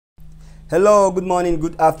Hello, good morning,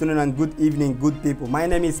 good afternoon, and good evening, good people. My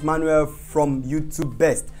name is Manuel from YouTube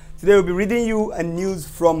Best. Today we'll be reading you a news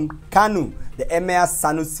from Kano. The Emir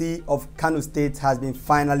Sanusi of Kano State has been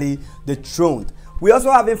finally dethroned. We also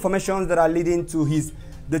have information that are leading to his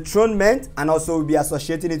dethronement, and also we'll be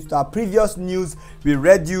associating it with our previous news we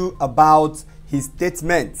read you about his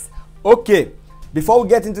statements. Okay. Before we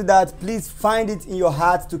get into that, please find it in your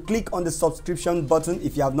heart to click on the subscription button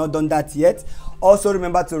if you have not done that yet. Also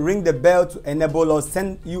remember to ring the bell to enable us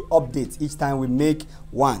send you updates each time we make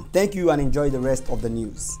one. Thank you and enjoy the rest of the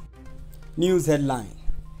news. News headline: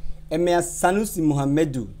 Emir Sanusi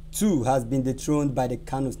Muhammadu II has been dethroned by the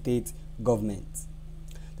Kano State government.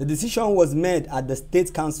 The decision was made at the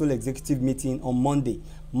State Council Executive meeting on Monday,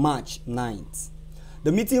 March 9th.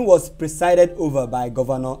 The meeting was presided over by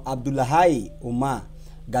Governor Abdullahi Umar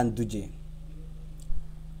Ganduje.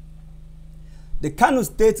 The Kano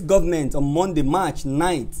State government on Monday, March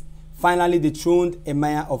 9th, finally dethroned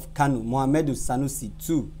Emir of Kano, Muhammadu Sanusi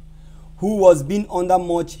II, who was being under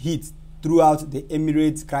much heat throughout the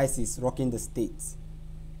Emirate crisis rocking the state.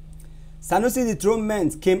 Sanusi's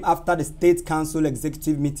dethronement came after the State Council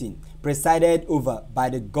Executive meeting presided over by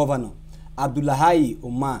the Governor Abdullahi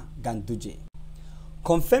Umar Ganduje.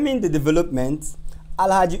 Confirming the development,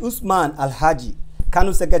 Alhaji Usman Alhaji,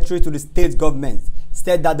 Kano Secretary to the state government,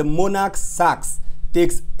 said that the monarch's sacks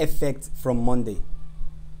takes effect from Monday.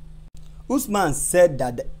 Usman said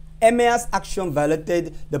that the Emir's action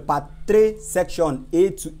violated the Part 3, Section A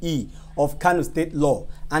to E of Kano State law,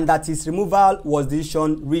 and that his removal was the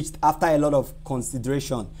decision reached after a lot of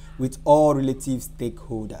consideration with all relative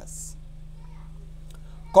stakeholders.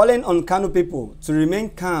 Calling on Kano people to remain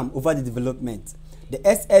calm over the development, the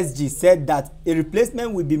SSG said that a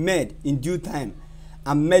replacement will be made in due time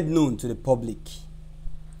and made known to the public.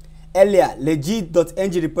 Earlier,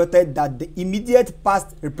 Legit.ng reported that the immediate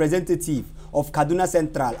past representative of Kaduna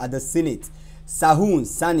Central at the Senate, Sahun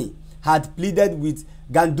Sani, had pleaded with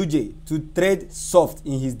Ganduje to tread soft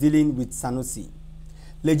in his dealing with Sanusi.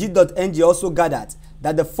 Legit.ng also gathered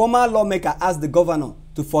that the former lawmaker asked the governor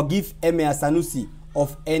to forgive Emir Sanusi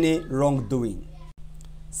of any wrongdoing.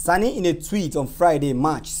 Sani, in a tweet on Friday,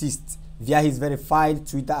 March 6th, via his verified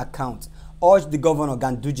Twitter account, urged the governor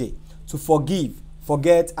Ganduje to forgive,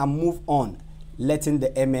 forget, and move on, letting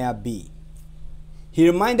the Emir be. He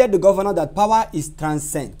reminded the governor that power is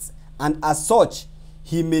transcendent, and as such,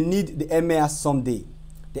 he may need the Emir someday.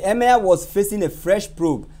 The Emir was facing a fresh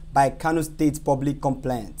probe by Kano State Public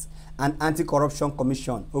Complaints and Anti-Corruption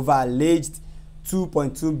Commission over alleged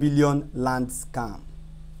 2.2 billion land scam.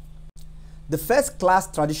 The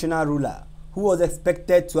first-class traditional ruler, who was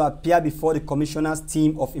expected to appear before the commissioner's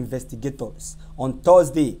team of investigators on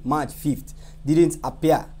Thursday, March 5th, didn't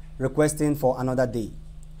appear, requesting for another day.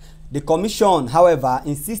 The commission, however,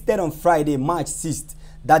 insisted on Friday, March 6th,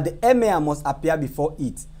 that the Emir must appear before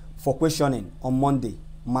it for questioning on Monday,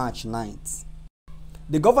 March 9th.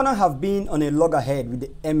 The governor have been on a loggerhead with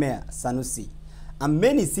the Emir Sanusi, and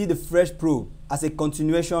many see the fresh probe as a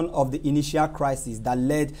continuation of the initial crisis that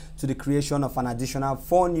led to the creation of an additional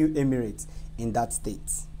 4 new emirates in that state.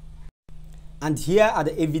 And here are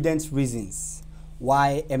the evident reasons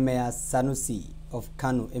why Emir Sanusi of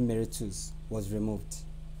Kano Emeritus was removed.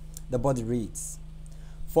 The body reads: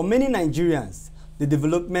 for many Nigerians, the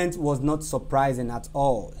development was not surprising at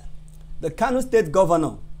all. The Kano State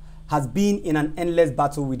governor has been in an endless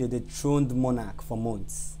battle with the dethroned monarch for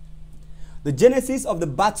months. The genesis of the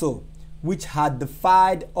battle, which had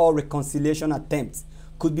defied all reconciliation attempts,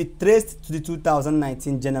 could be traced to the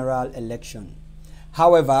 2019 general election.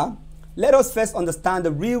 However, let us first understand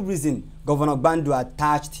the real reason Governor Bandu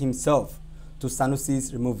attached himself to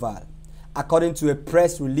Sanusi's removal, according to a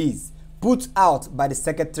press release put out by the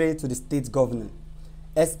Secretary to the State Governor,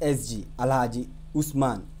 SSG Alhaji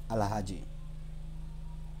Usman Alhaji.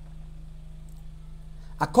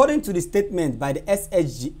 According to the statement by the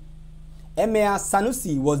SSG, Emir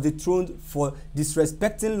Sanusi was dethroned for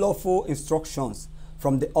disrespecting lawful instructions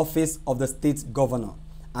from the office of the state governor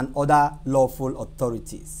and other lawful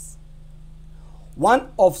authorities.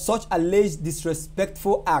 One of such alleged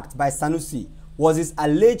disrespectful acts by Sanusi was his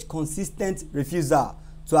alleged consistent refusal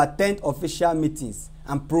to attend official meetings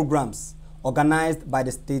and programs organized by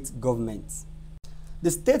the state government.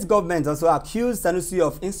 The state government also accused Sanusi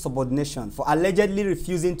of insubordination for allegedly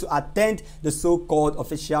refusing to attend the so-called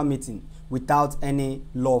official meeting without any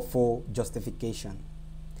lawful justification.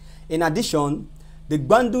 In addition, the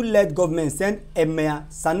Bandu-led government said Emir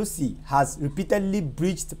Sanusi has repeatedly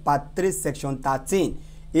breached Part 3, Section 13,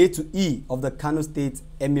 A to E of the Kano State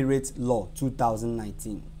Emirate Law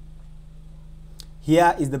 2019.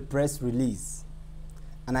 Here is the press release,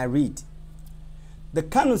 and I read: The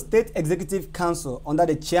Kano State Executive Council, under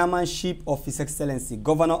the chairmanship of His Excellency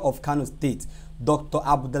Governor of Kano State, Dr.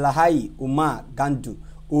 Abdullahi Umar Gandu,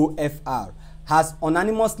 OFR, has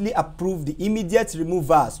unanimously approved the immediate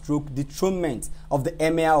removal / dethronement of the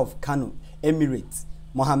Emir of Kano, Emirate,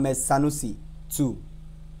 Mohammed Sanusi II.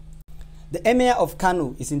 The Emir of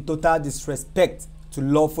Kano is in total disrespect to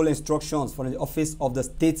lawful instructions from the office of the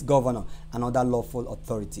state governor and other lawful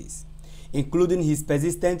authorities, including his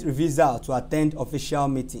persistent refusal to attend official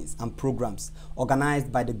meetings and programs organized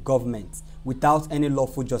by the government without any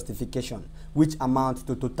lawful justification, which amount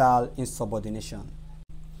to total insubordination.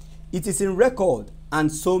 It is in record and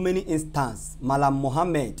so many instances Malam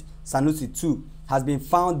Mohammed Sanusi II has been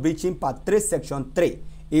found breaching Part 3 Section 3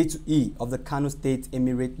 A to E of the Kano State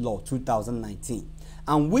Emirate Law 2019,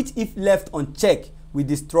 and which, if left unchecked, will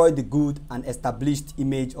destroy the good and established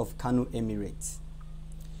image of Kano Emirate.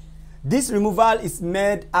 This removal is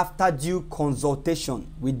made after due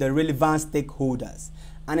consultation with the relevant stakeholders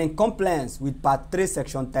and in compliance with Part 3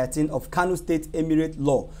 Section 13 of Kano State Emirate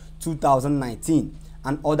Law 2019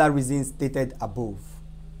 and other reasons stated above.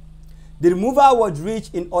 The removal was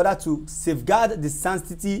reached in order to safeguard the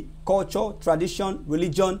sanctity, culture, tradition,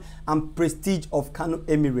 religion, and prestige of Kano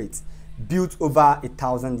Emirate, built over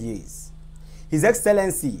 1,000 years. His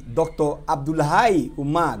Excellency Dr. Abdullahi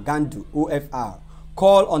Umar Gandu, OFR,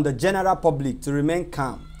 called on the general public to remain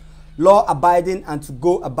calm, law-abiding, and to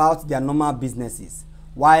go about their normal businesses,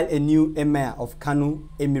 while a new Emir of Kano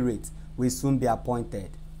Emirate will soon be appointed.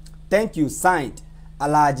 Thank you. Signed,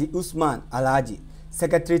 Alhaji Usman Alhaji,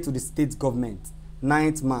 Secretary to the State Government,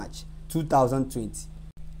 9th March 2020.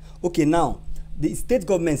 Okay, now, the state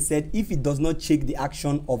government said if it does not check the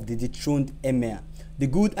action of the dethroned Emir, the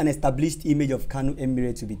good and established image of Kano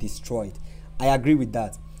Emirate will be destroyed. I agree with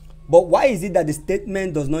that. But why is it that the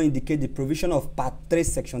statement does not indicate the provision of Part 3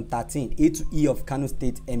 Section 13 A to E of Kano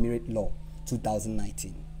State Emirate Law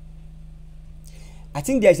 2019? I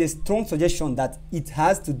think there is a strong suggestion that it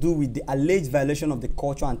has to do with the alleged violation of the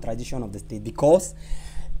culture and tradition of the state, because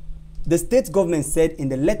the state government said in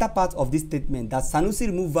the latter part of this statement that Sanusi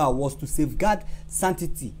removal was to safeguard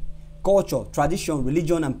sanctity, culture, tradition,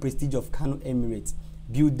 religion, and prestige of Kano Emirate,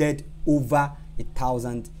 builded over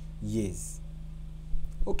 1,000 years.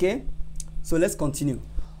 Okay, so let's continue.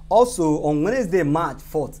 Also, on Wednesday, March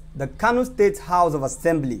 4th, the Kano State House of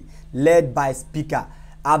Assembly, led by Speaker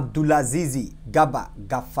Abdulaziz Gaba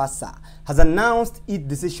Gafasa, has announced its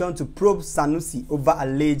decision to probe Sanusi over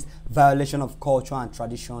alleged violation of culture and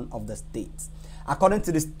tradition of the state. According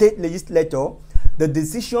to the state legislature, the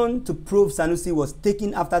decision to probe Sanusi was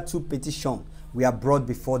taken after 2 petitions were brought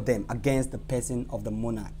before them against the person of the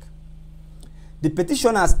monarch. The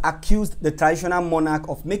petitioners accused the traditional monarch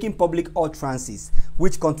of making public utterances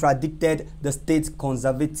which contradicted the state's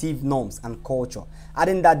conservative norms and culture,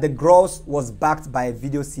 adding that the gross was backed by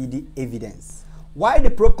video CD evidence. While the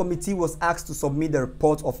probe committee was asked to submit the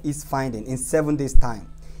report of its finding in 7 days'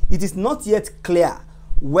 time, it is not yet clear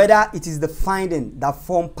whether it is the finding that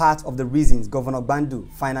form part of the reasons Governor Bandu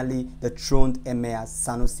finally dethroned Emir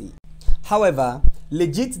Sanusi. However,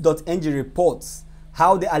 Legit.ng reports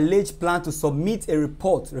how the alleged plan to submit a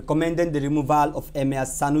report recommending the removal of Emir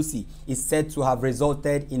Sanusi is said to have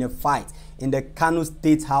resulted in a fight in the Kano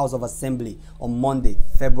State House of Assembly on Monday,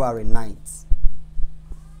 February 9th.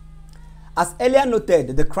 As earlier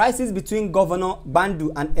noted, the crisis between Governor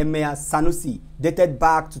Bandu and Emir Sanusi dated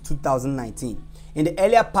back to 2019. In the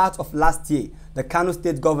earlier part of last year, the Kano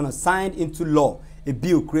State Governor signed into law a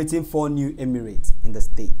bill creating 4 new emirates in the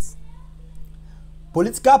state.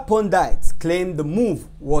 Political pundits claimed the move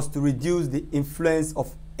was to reduce the influence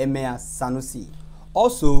of Emir Sanusi.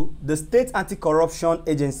 Also, the State Anti-Corruption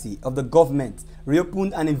Agency of the government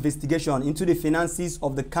reopened an investigation into the finances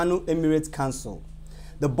of the Kano Emirate Council,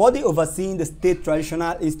 the body overseeing the state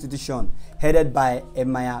traditional institution headed by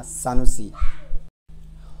Emir Sanusi.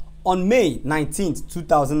 On May 19,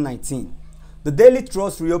 2019, the Daily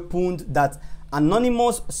Trust reopened that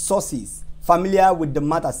anonymous sources familiar with the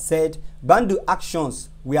matter said Bandu actions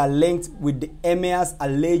were linked with the Emir's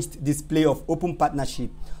alleged display of open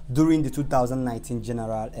partnership during the 2019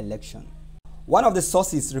 general election. One of the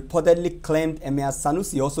sources reportedly claimed Emir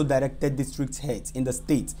Sanusi also directed district heads in the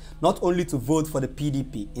state not only to vote for the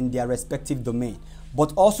PDP in their respective domain,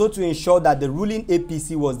 but also to ensure that the ruling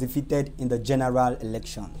APC was defeated in the general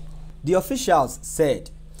election. The officials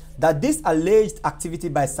said that this alleged activity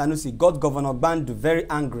by Sanusi got Governor Bandu very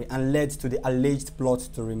angry and led to the alleged plot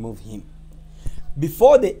to remove him.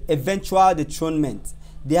 Before the eventual dethronement,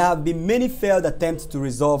 there have been many failed attempts to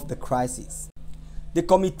resolve the crisis. The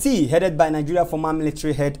committee, headed by Nigeria's former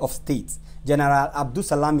military head of state, General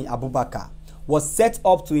Abdulsalami Abubakar, was set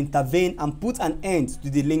up to intervene and put an end to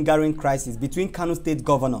the lingering crisis between Kano State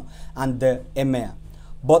Governor and the Emir.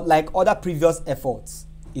 But like other previous efforts,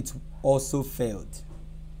 it also failed.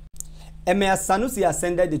 Emir Sanusi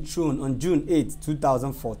ascended the throne on June 8,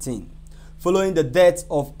 2014, following the death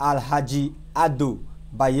of Alhaji Ado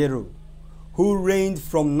Bayero, who reigned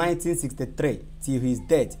from 1963 till his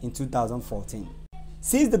death in 2014.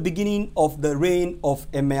 Since the beginning of the reign of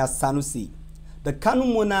Emir Sanusi, the Kano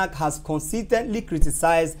monarch has consistently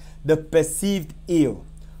criticized the perceived ill,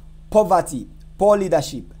 poverty, poor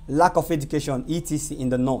leadership, lack of education, etc. in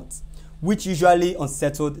the north, which usually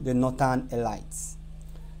unsettled the northern elites.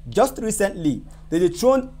 Just recently, the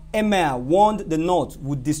dethroned Emir warned the north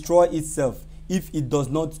would destroy itself if it does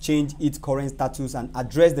not change its current status and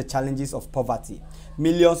address the challenges of poverty,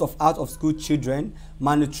 millions of out-of-school children,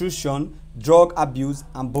 malnutrition, drug abuse,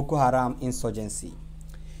 and Boko Haram insurgency.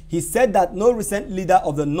 He said that no recent leader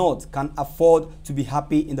of the North can afford to be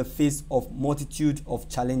happy in the face of multitude of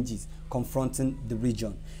challenges confronting the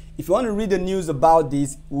region. If you want to read the news about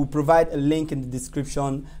this, we'll provide a link in the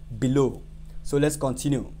description below. So let's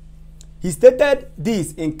continue. He stated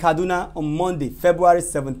this in Kaduna on Monday, February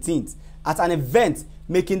 17th, at an event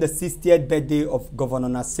making the 60th birthday of Governor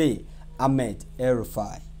Nasir Ahmed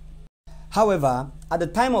El-Rufai. However, at the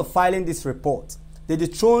time of filing this report, the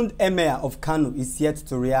dethroned Emir of Kano is yet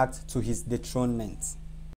to react to his dethronement.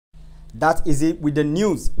 That is it with the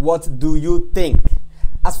news. What do you think?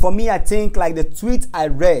 As for me, I think like the tweet I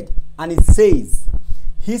read, and it says,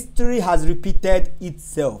 history has repeated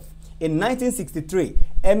itself. In 1963,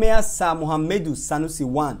 Emir Sir Muhammadu Sanusi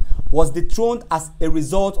I was dethroned as a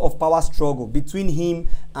result of power struggle between him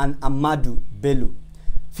and Ahmadu Bello.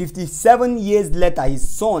 57 years later, his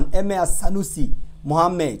son Emir Sanusi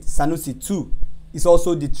Muhammad Sanusi II is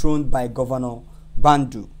also dethroned by Governor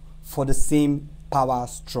Gwandu for the same power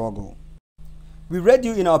struggle. We read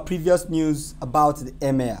you in our previous news about the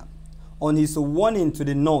Emir on his warning to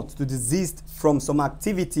the north to desist from some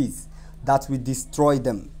activities that will destroy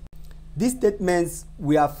them. These statements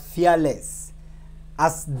were fearless,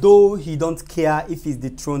 as though he don't care if he's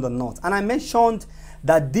dethroned or not. And I mentioned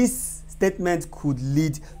that this statement could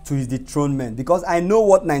lead to his dethronement because I know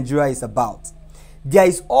what Nigeria is about. There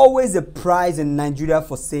is always a prize in Nigeria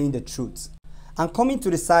for saying the truth. And coming to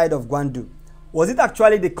the side of Gwandu, was it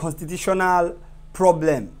actually the constitutional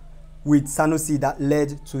problem with Sanusi that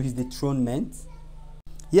led to his dethronement?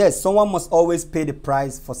 Yes, someone must always pay the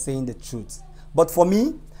price for saying the truth. But for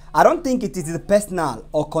me, I don't think it is a personal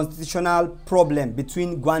or constitutional problem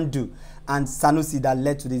between Gwandu and Sanusi that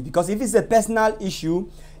led to this. Because if it's a personal issue,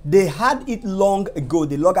 they had it long ago.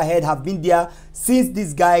 The loggerhead have been there since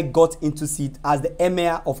this guy got into seat as the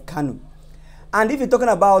Emir of Kano. And if you're talking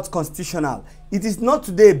about constitutional, it is not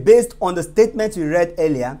today, based on the statement we read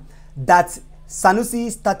earlier, that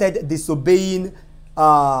Sanusi started disobeying,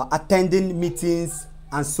 attending meetings,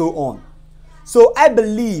 and so on. So I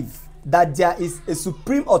believe that there is a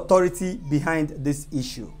supreme authority behind this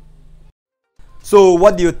issue. So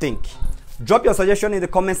what do you think? Drop your suggestion in the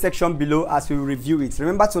comment section below as we review it.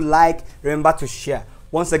 Remember to like, remember to share.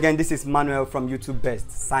 Once again, this is Manuel from YouTube Best,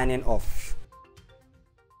 signing off.